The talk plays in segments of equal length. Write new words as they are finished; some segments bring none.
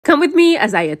Come with me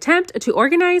as I attempt to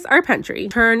organize our pantry.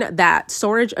 Turn that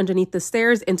storage underneath the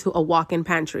stairs into a walk-in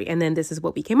pantry, and then this is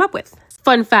what we came up with.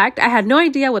 Fun fact, I had no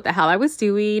idea what the hell I was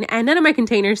doing, and none of my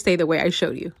containers stay the way I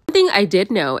showed you. One thing I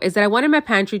did know is that I wanted my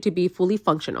pantry to be fully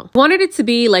functional. I wanted it to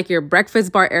be like your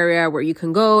breakfast bar area where you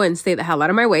can go and stay the hell out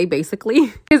of my way, basically.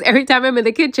 Because every time I'm in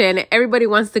the kitchen, everybody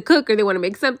wants to cook or they want to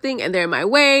make something and they're in my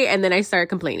way, and then I start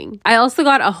complaining. I also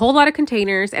got a whole lot of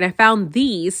containers, and I found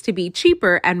these to be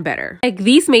cheaper and better. Like,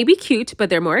 these may be cute,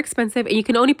 but they're more expensive and you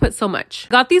can only put so much.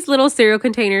 Got these little cereal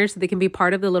containers so they can be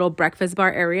part of the little breakfast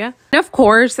bar area. And of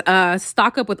course,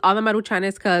 stock up with all the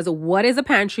maruchanes, because what is a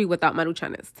pantry without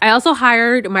maruchanes? I also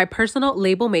hired my personal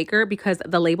label maker because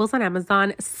the labels on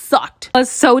Amazon sucked. But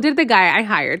so did the guy I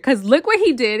hired, because look what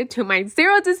he did to my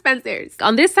cereal dispensers.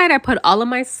 On this side, I put all of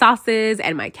my sauces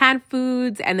and my canned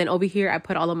foods, and then over here, I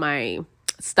put all of my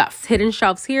stuff. Hidden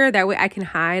shelves here, that way I can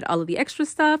hide all of the extra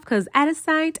stuff, because out of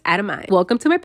sight, out of mind. Welcome to my